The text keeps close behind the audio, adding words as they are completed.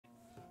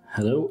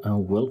Hello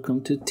and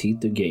welcome to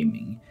Tito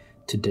Gaming.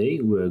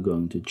 Today we are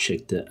going to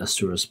check the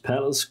Asura's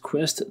Palace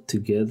quest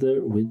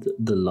together with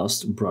the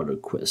Lost Brother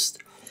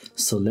quest.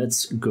 So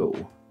let's go,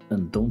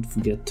 and don't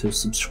forget to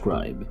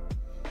subscribe.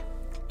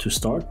 To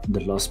start the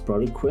Lost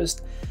Brother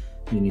quest,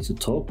 you need to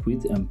talk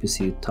with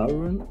NPC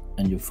Tarun,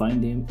 and you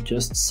find him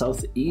just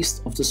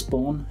southeast of the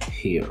spawn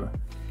here.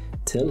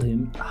 Tell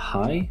him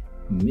hi,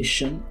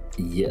 mission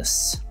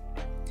yes.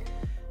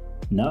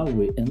 Now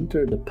we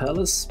enter the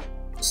palace.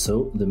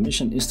 So the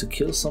mission is to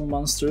kill some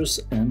monsters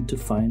and to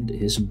find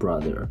his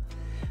brother.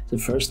 The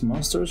first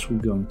monsters we're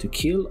going to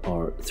kill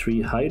are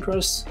 3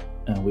 hydras,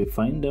 and we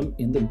find them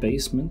in the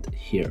basement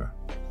here.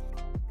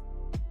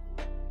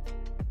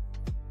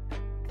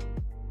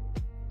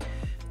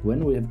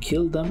 When we have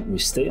killed them, we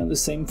stay on the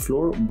same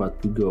floor, but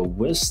we go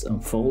west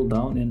and fall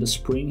down in the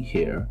spring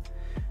here.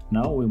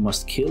 Now we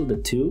must kill the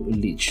 2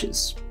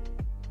 leeches.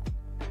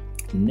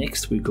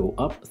 Next we go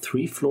up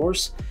 3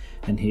 floors,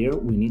 and here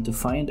we need to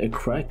find a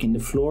crack in the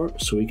floor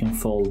so we can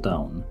fall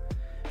down.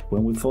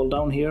 When we fall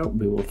down here,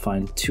 we will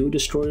find 2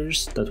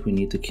 destroyers that we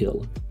need to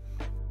kill.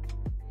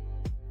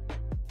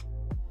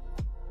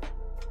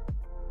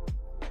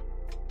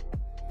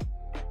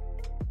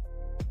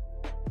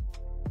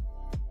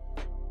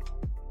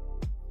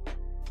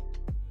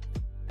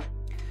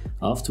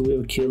 After we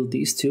have killed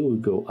these 2, we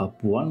go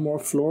up 1 more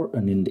floor,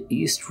 and in the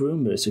east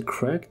room there is a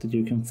crack that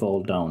you can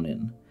fall down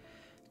in.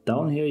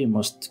 Down here you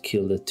must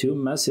kill the 2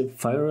 massive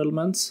fire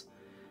elements,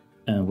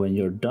 and when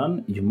you're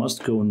done you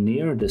must go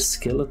near the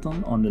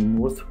skeleton on the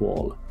north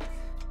wall.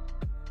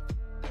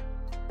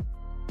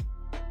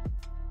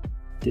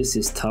 This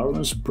is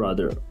Tarun's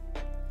brother.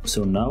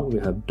 So now we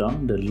have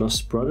done the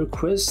Lost Brother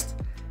quest,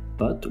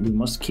 but we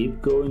must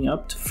keep going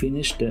up to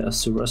finish the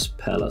Asura's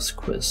Palace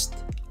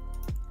quest.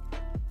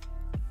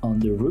 On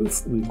the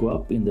roof we go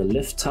up in the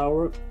left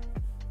tower,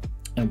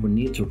 and we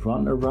need to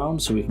run around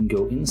so we can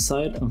go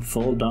inside and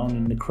fall down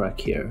in the crack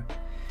here.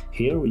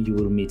 Here you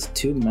will meet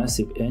 2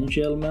 massive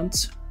energy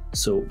elements,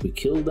 so we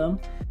kill them.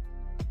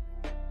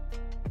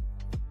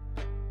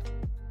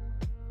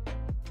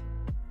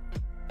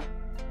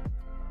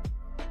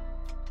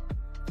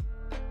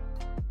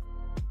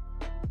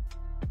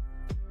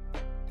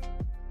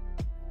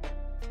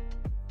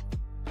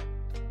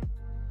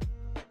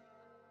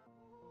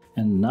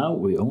 And now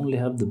we only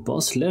have the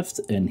boss left,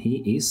 and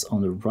he is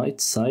on the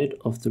right side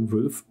of the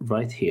roof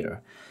right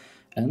here.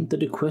 Enter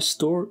the quest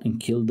door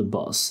and kill the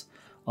boss.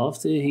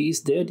 After he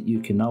is dead, you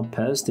can now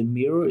pass the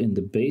mirror in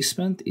the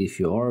basement if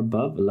you are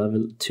above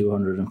level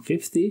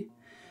 250.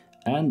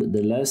 And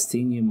the last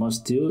thing you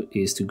must do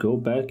is to go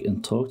back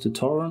and talk to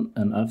Tarun,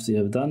 and after you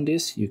have done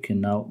this, you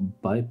can now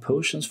buy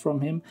potions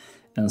from him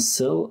and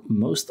sell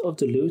most of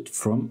the loot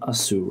from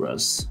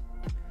Asura's.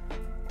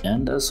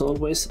 And as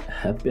always,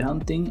 happy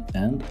hunting,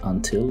 and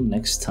until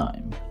next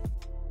time.